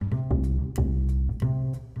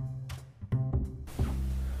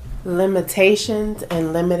limitations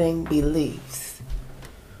and limiting beliefs.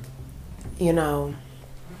 You know,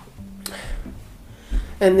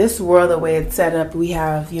 in this world, the way it's set up, we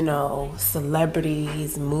have,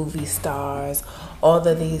 celebrities, movie stars, all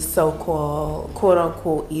of these so-called,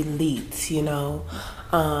 quote-unquote, elites,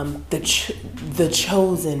 the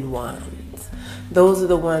chosen ones. Those are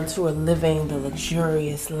the ones who are living the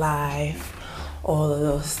luxurious life, all of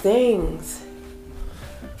those things.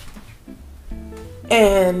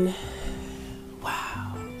 And,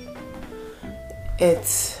 wow,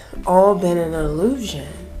 it's all been an illusion.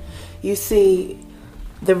 You see,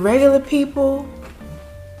 the regular people,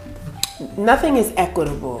 nothing is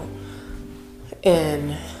equitable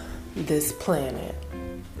in this planet.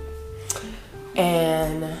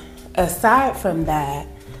 And aside from that,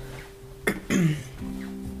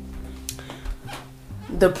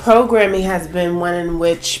 the programming has been one in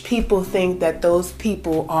which people think that those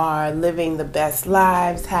people are living the best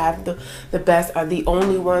lives, have the best, are the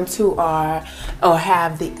only ones who are or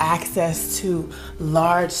have the access to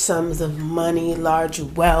large sums of money, large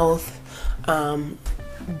wealth,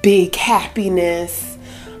 big happiness,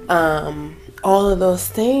 all of those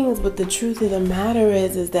things. But the truth of the matter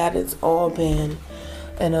is that it's all been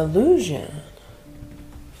an illusion.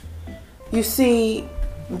 You see,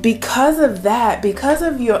 because of that, because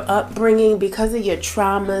of your upbringing, because of your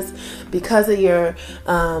traumas, because of your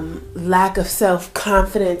lack of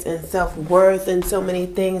self-confidence and self-worth and so many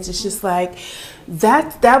things, it's just like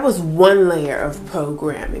that was one layer of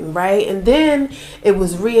programming, right? And then it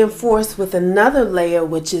was reinforced with another layer,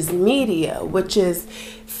 which is media, which is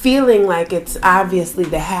feeling like it's obviously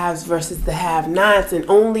the haves versus the have-nots, and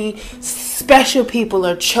only special people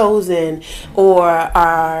are chosen or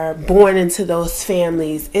are born into those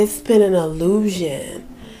families. It's been an illusion.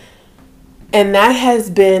 And that has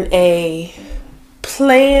been a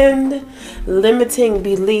planned, limiting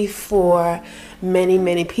belief for many,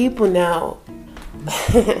 many people now.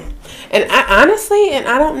 And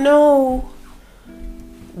I don't know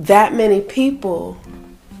that many people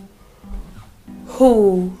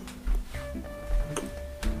who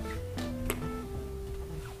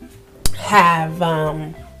have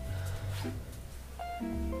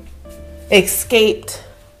escaped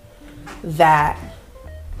that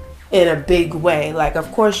in a big way. Like,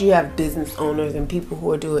 of course, you have business owners and people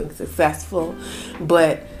who are doing successful,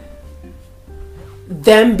 but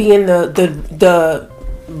them being the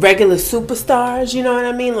regular superstars, you know what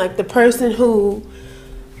I mean? Like the person who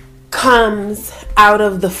comes out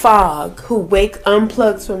of the fog, who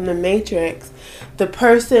unplugs from the matrix, the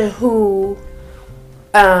person who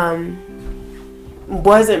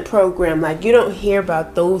wasn't programmed. Like, you don't hear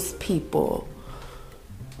about those people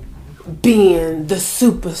being the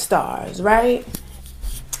superstars, right?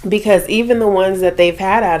 Because even the ones that they've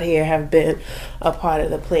had out here have been a part of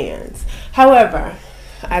the plans. However,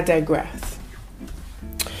 I digress.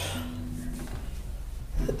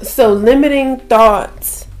 So limiting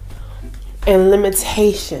thoughts and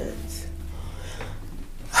limitations.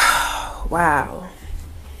 Wow.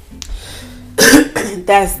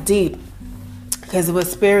 That's deep. Because what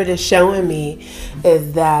Spirit is showing me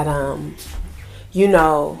is that,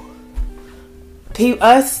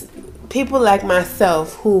 people like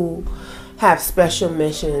myself who have special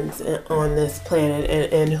missions on this planet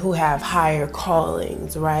and who have higher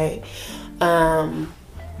callings, right? And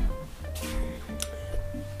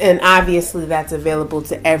obviously that's available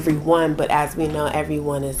to everyone, but as we know,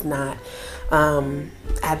 everyone is not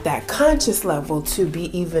at that conscious level to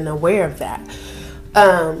be even aware of that.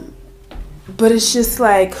 But it's just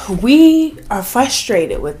like we are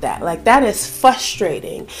frustrated with that. Like, that is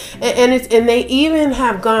frustrating, and they even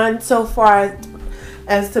have gone so far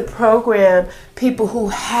as to program people who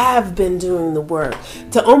have been doing the work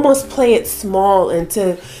to almost play it small and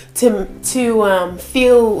to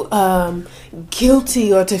feel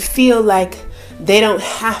guilty, or to feel like they don't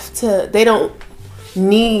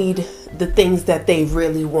need the things that they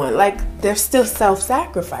really want. Like, they're still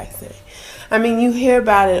self-sacrificing. I mean, you hear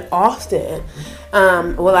about it often.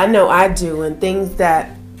 Well, I know I do, and things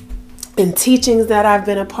that in teachings that I've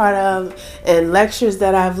been a part of, and lectures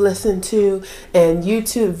that I've listened to, and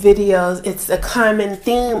YouTube videos. It's a common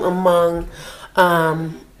theme among,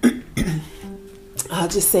 I'll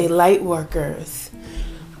just say, light workers,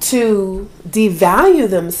 to devalue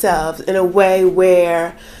themselves in a way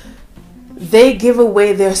where they give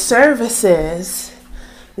away their services,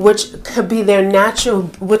 which could be their natural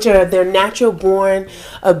born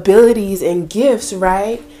abilities and gifts,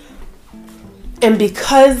 right? And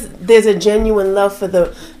because there's a genuine love for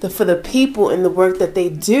the people and the work that they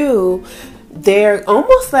do, they're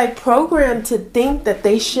almost like programmed to think that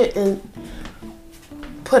they shouldn't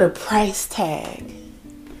put a price tag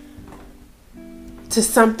to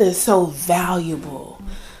something so valuable.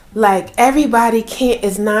 Like, everybody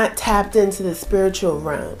is not tapped into the spiritual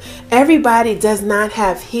realm. Everybody does not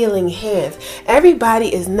have healing hands.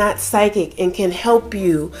 Everybody is not psychic and can help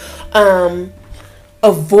you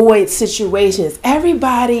avoid situations.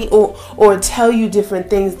 Everybody or tell you different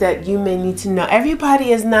things that you may need to know.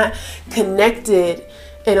 Everybody is not connected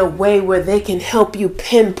in a way where they can help you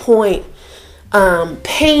pinpoint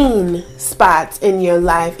pain spots in your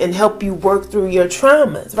life and help you work through your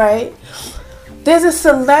traumas, right? There's a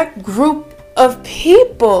select group of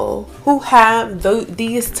people who have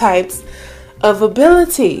these types of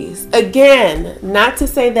abilities. Again, not to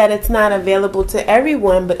say that it's not available to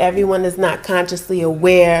everyone, but everyone is not consciously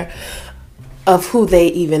aware of who they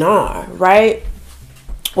even are, right?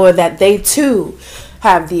 Or that they too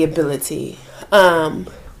have the ability.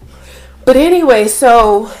 But anyway,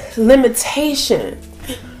 so limitation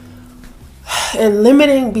and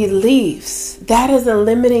limiting beliefs, that is a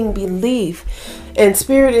limiting belief. And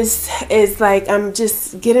Spirit is like, I'm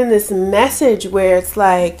just getting this message where it's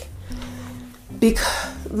like,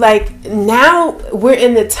 now we're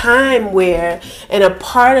in the time where, and a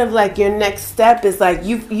part of like your next step is like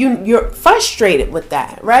you're frustrated with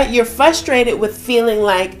that, right? You're frustrated with feeling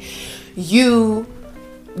like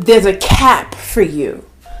there's a cap for you.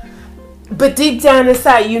 But deep down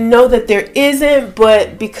inside, you know that there isn't,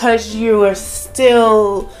 but because you are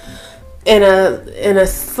still in a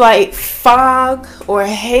slight fog or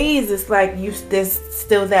haze, it's like there's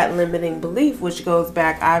still that limiting belief, which goes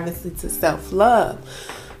back obviously to self-love.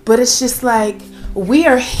 But it's just like, we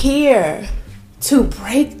are here to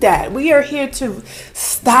break that. We are here to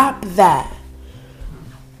stop that.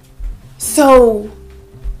 So,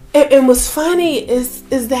 and what's funny is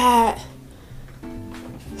that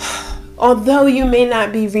although you may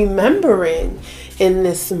not be remembering in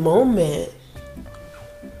this moment,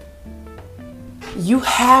 you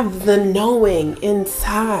have the knowing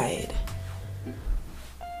inside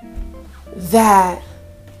that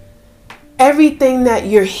everything that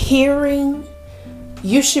you're hearing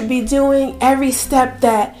you should be doing, every step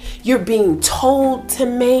that you're being told to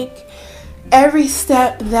make, every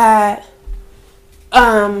step that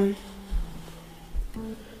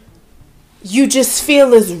you just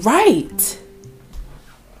feel is right,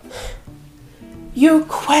 you're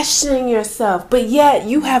questioning yourself, but yet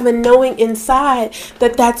you have a knowing inside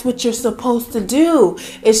that that's what you're supposed to do.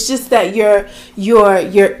 It's just that your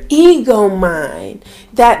ego mind,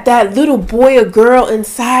 that little boy or girl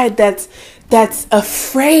inside that's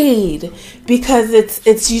afraid because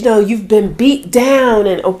it's you've been beat down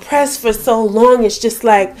and oppressed for so long. It's just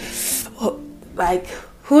like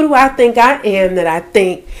who do I think I am that I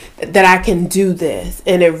think that I can do this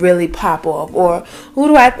and it really pop off? Or who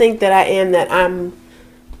do I think that I am that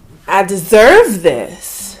I deserve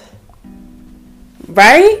this?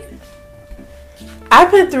 Right? I've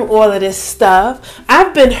been through all of this stuff.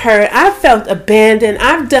 I've been hurt. I've felt abandoned.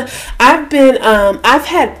 I've had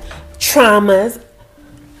traumas.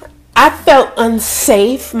 I felt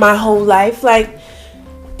unsafe my whole life. Like,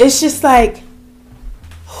 it's just like,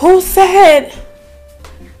 who said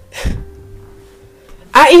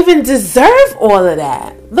I even deserve all of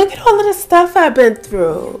that? Look at all of the stuff I've been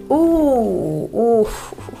through. Ooh.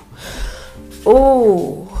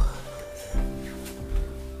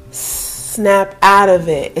 Snap out of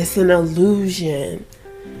it. It's an illusion.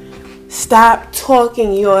 Stop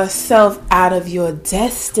talking yourself out of your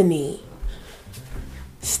destiny.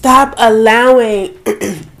 Stop allowing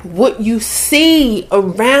what you see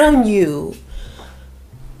around you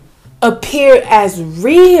appear as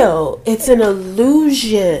real. It's an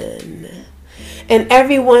illusion. And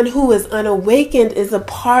everyone who is unawakened is a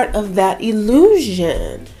part of that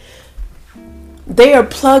illusion. They are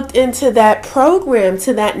plugged into that program,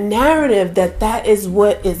 to that narrative that is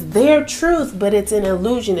what is their truth, but it's an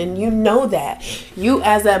illusion. And you know that. You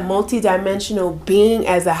as a multidimensional being,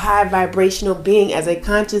 as a high vibrational being, as a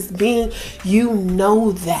conscious being, you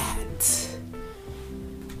know that.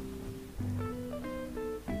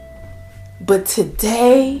 But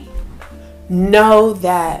today, know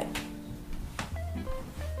that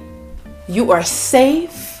you are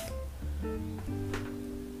safe,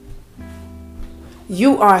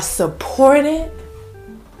 you are supported,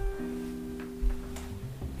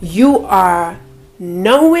 you are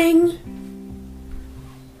knowing,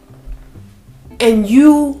 and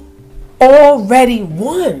you already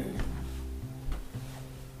won.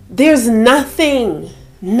 There's nothing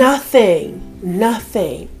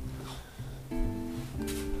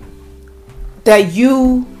that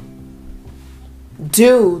you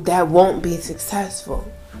do that won't be successful,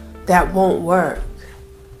 that won't work.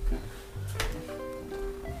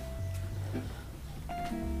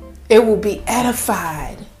 It will be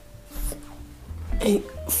edified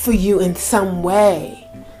for you in some way.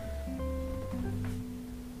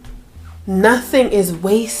 Nothing is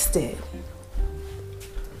wasted.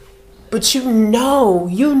 But you know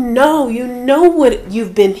what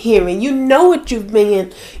you've been hearing. You know what you've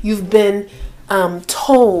been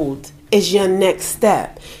told is your next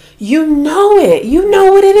step. You know it. You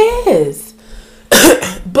know what it is.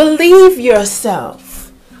 Believe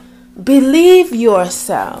yourself. Believe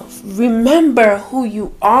yourself. Remember who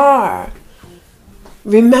you are.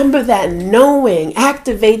 Remember that knowing.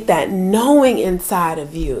 Activate that knowing inside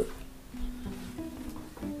of you.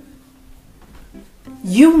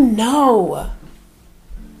 You know.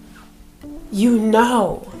 You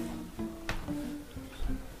know.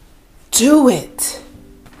 Do it.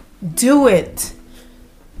 Do it.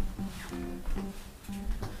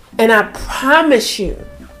 And I promise you,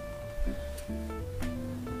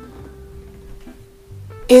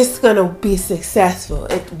 it's going to be successful.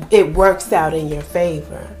 It works out in your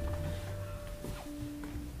favor.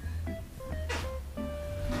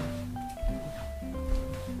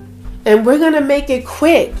 And we're going to make it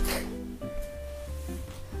quick.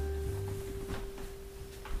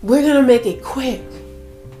 We're going to make it quick.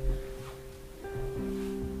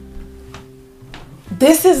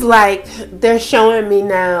 This is like they're showing me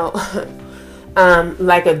now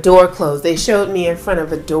like a door closed. They showed me in front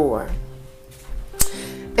of a door.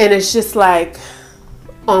 And it's just like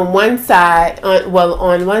on one side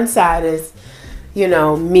is,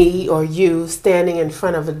 me or you standing in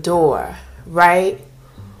front of a door, right?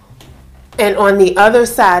 And on the other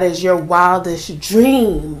side is your wildest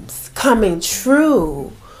dreams coming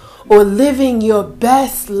true or living your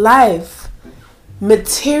best life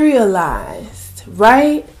materialized,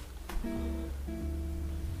 right?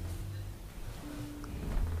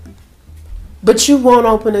 But you won't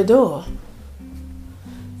open the door.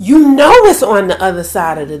 You know it's on the other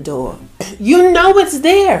side of the door. You know it's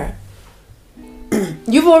there.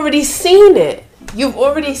 You've already seen it. You've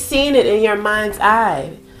already seen it in your mind's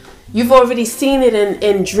eye. You've already seen it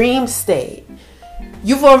in dream state.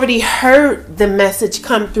 You've already heard the message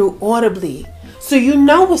come through audibly. So you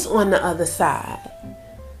know what's on the other side.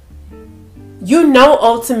 You know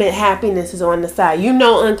ultimate happiness is on the side. You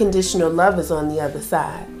know unconditional love is on the other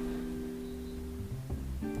side.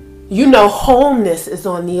 You know wholeness is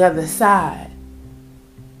on the other side.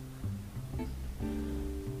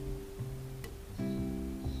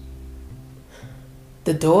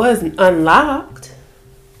 The door is unlocked.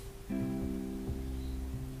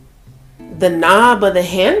 The knob or the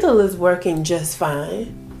handle is working just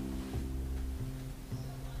fine.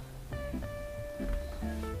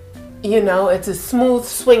 It's a smooth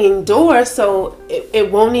swinging door, so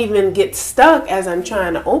it won't even get stuck as I'm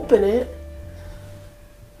trying to open it.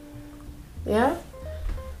 Yeah?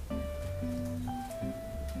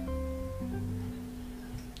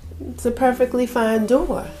 It's a perfectly fine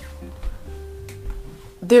door.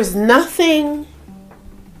 There's nothing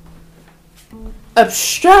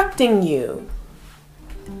obstructing you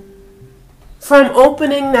from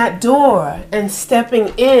opening that door and stepping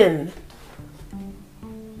in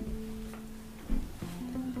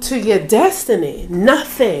to your destiny.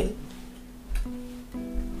 Nothing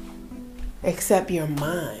except your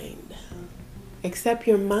mind. Except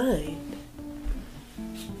your mind.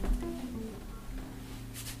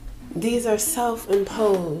 These are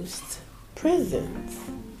self-imposed prisons.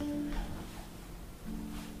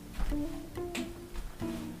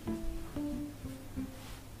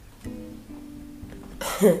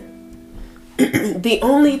 The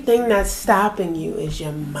only thing that's stopping you is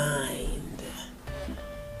your mind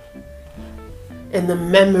and the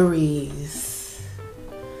memories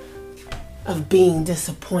of being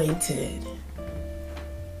disappointed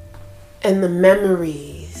and the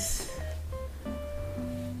memories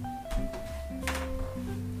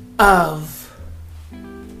of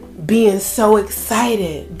being so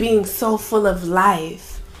excited, being so full of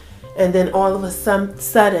life, and then all of a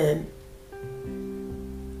sudden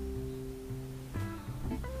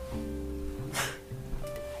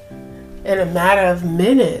in a matter of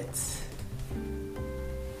minutes,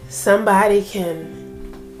 somebody can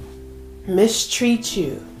mistreat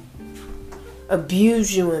you,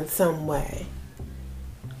 abuse you in some way.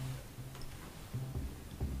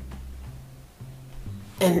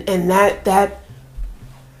 And that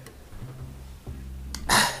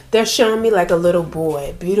they're showing me like a little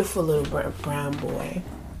boy, beautiful little brown boy.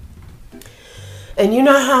 And you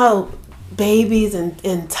know how babies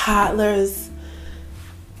and toddlers,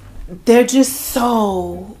 they're just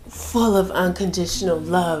so full of unconditional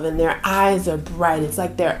love and their eyes are bright. It's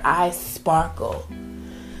like their eyes sparkle.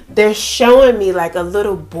 they're showing me like a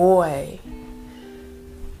little boy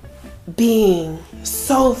being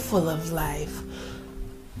so full of life,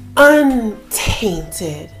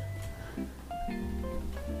 untainted,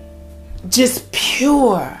 just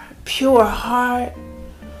pure heart,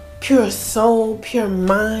 pure soul, pure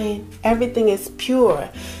mind. Everything is pure.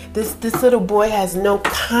 This little boy has no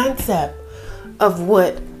concept of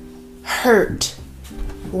what hurt,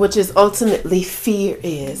 which is ultimately fear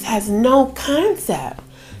is. Has no concept.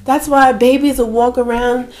 That's why babies will walk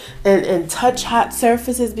around and touch hot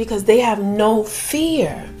surfaces, because they have no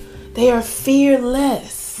fear. They are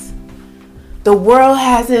fearless. The world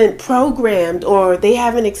hasn't programmed, or they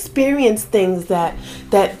haven't experienced things that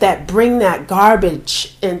bring that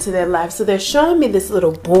garbage into their life. So they're showing me this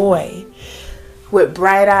little boy with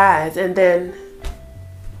bright eyes. And then,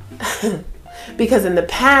 because in the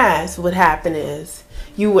past, what happened is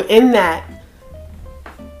you were in that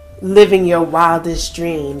living your wildest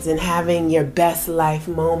dreams and having your best life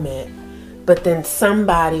moment. But then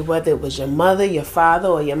somebody, whether it was your mother, your father,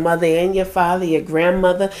 or your mother and your father, your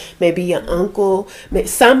grandmother, maybe your uncle,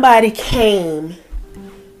 somebody came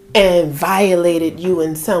and violated you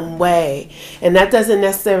in some way. And that doesn't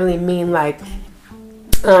necessarily mean like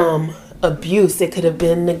abuse. It could have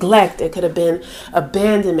been neglect. It could have been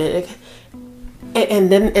abandonment.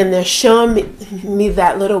 And they're showing me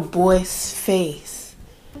that little boy's face,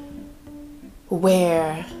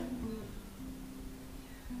 where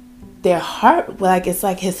their heart, like it's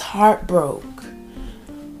like his heart broke,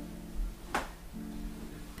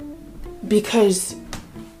 because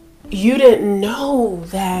you didn't know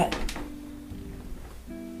that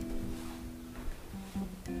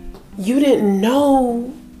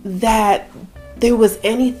there was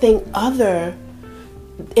anything other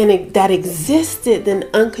that existed than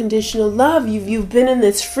unconditional love. You've been in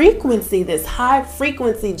this frequency, this high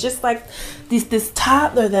frequency, just like this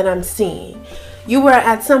toddler that I'm seeing. You were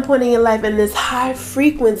at some point in your life in this high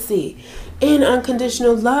frequency in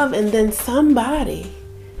unconditional love, and then somebody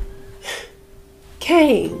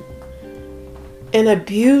came and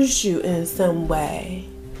abused you in some way.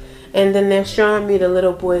 And then they're showing me the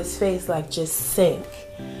little boy's face like just sink.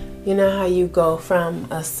 You know how you go from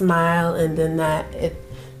a smile and then that it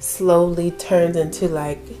slowly turns into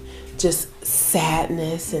like just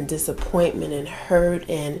sadness and disappointment and hurt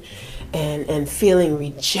and feeling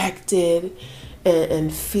rejected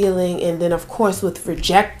and feeling, and then of course with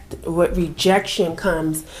rejection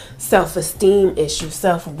comes self-esteem issues,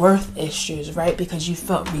 self-worth issues, right? Because you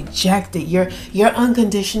felt rejected. Your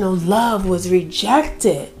unconditional love was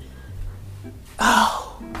rejected.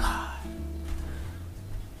 Oh God.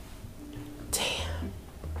 Damn.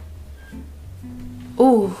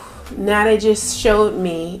 Ooh, now they just showed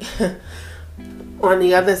me on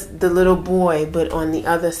the little boy, but on the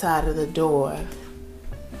other side of the door.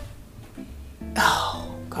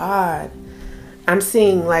 Oh God. I'm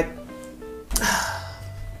seeing like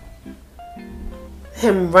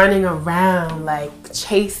him running around like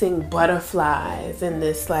chasing butterflies in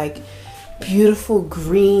this like beautiful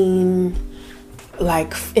green,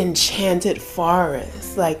 like enchanted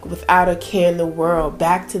forest, like without a care in the world,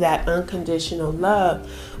 back to that unconditional love,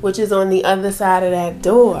 which is on the other side of that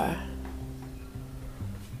door.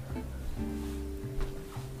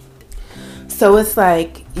 So it's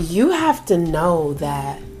like you have to know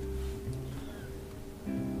that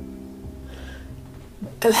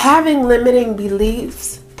having limiting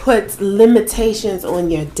beliefs puts limitations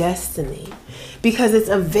on your destiny, because it's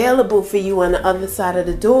available for you on the other side of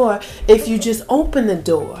the door if you just open the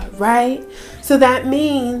door, right? So that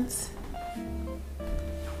means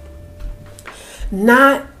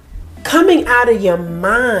not coming out of your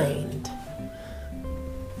mind.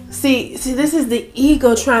 See, this is the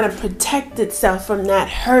ego trying to protect itself from that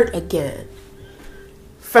hurt again,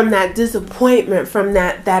 from that disappointment, from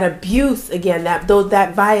that abuse again, that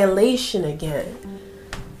violation again.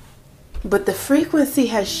 But the frequency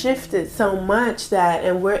has shifted so much that,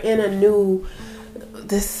 and we're in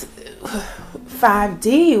this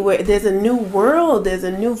 5D, where there's a new world, there's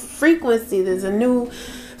a new frequency, there's a new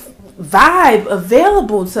vibe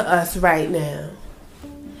available to us right now.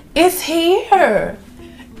 It's here.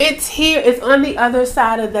 It's here. It's on the other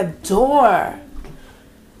side of the door.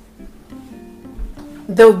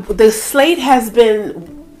 The slate has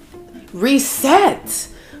been reset,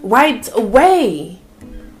 wiped away.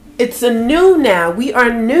 It's a new now. We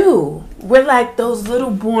are new. We're like those little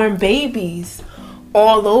born babies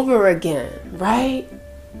all over again, right?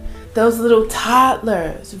 Those little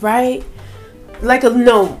toddlers, right?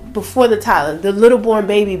 Before the toddler, the little born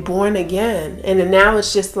baby born again. And then now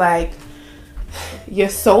it's just like, your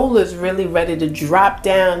soul is really ready to drop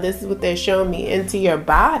down. This is what they're showing me, into your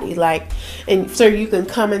body, like, and so you can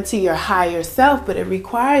come into your higher self. But it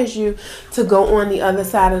requires you to go on the other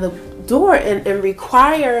side of the door, and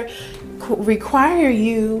require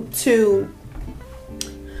you to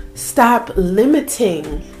stop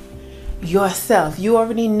limiting yourself. You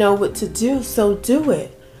already know what to do, so do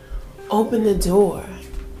it. Open the door.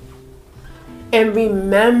 And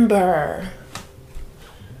remember,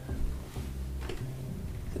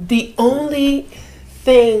 the only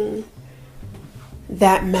thing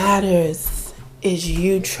that matters is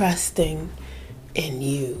you trusting in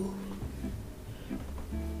you.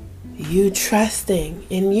 You trusting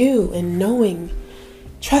in you and knowing,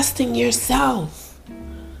 trusting yourself.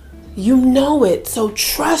 You know it, so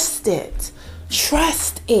trust it.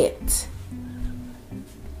 Trust it.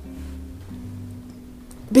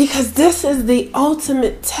 Because this is the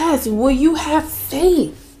ultimate test. Will you have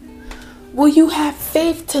faith? Will you have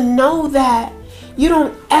faith to know that you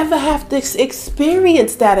don't ever have to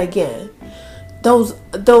experience that again? Those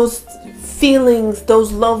feelings,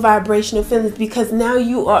 those low vibrational feelings, because now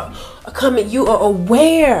you are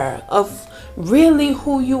aware of really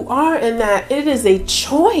who you are, and that it is a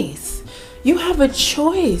choice. You have a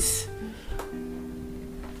choice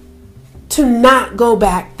to not go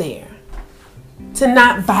back there, to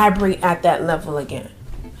not vibrate at that level again.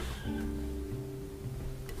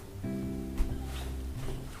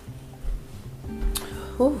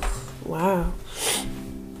 Oof, wow.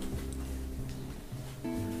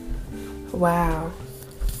 Wow.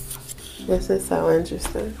 This is so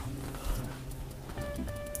interesting.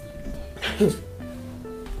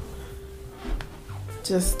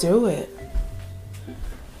 Just do it.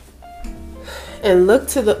 And look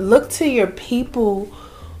to your people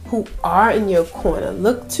who are in your corner.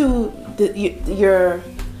 Look to your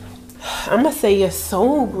I'm gonna say your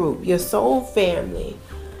soul group, your soul family.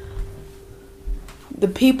 The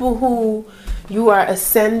people who you are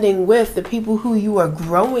ascending with, the people who you are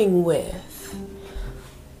growing with,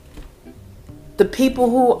 the people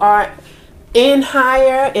who are in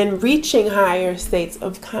higher and reaching higher states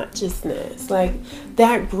of consciousness. Like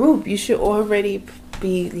that group, you should already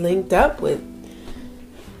be linked up with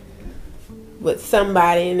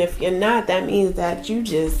somebody. And if you're not, that means that you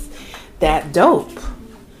just that dope.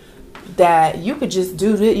 That you could just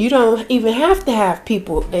do it. You don't even have to have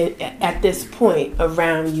people at this point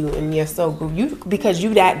around you in your soul group. Because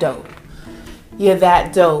you that dope. You're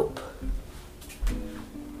that dope.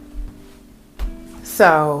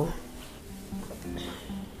 So,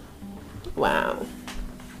 wow.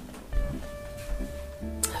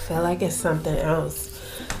 I feel like it's something else.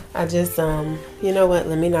 I just, you know what?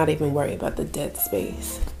 Let me not even worry about the dead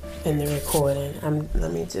space in the recording.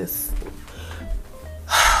 Let me just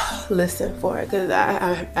listen for it, because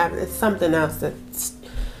it's something else that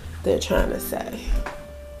they're trying to say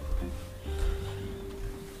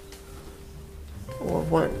or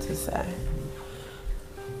want to say.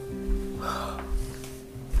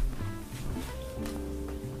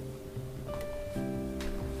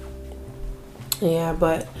 Yeah,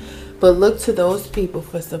 but look to those people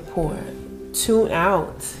for support. Tune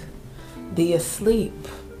out the asleep.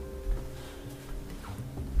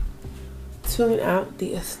 Tune out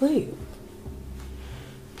the asleep.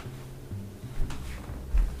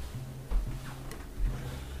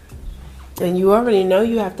 And you already know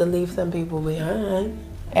you have to leave some people behind.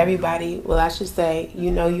 Everybody, well, I should say,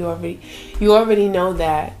 you already know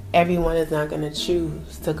that everyone is not going to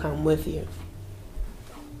choose to come with you.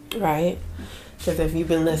 Right? Because if you've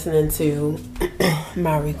been listening to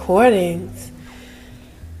my recordings,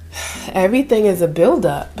 everything is a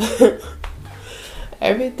build-up.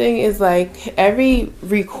 Everything is like, every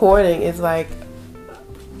recording is like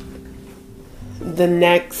the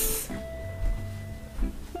next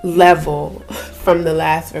level from the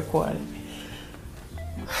last recording.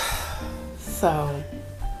 So, all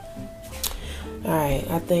right,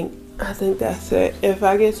 I think that's it. If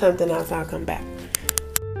I get something else, I'll come back.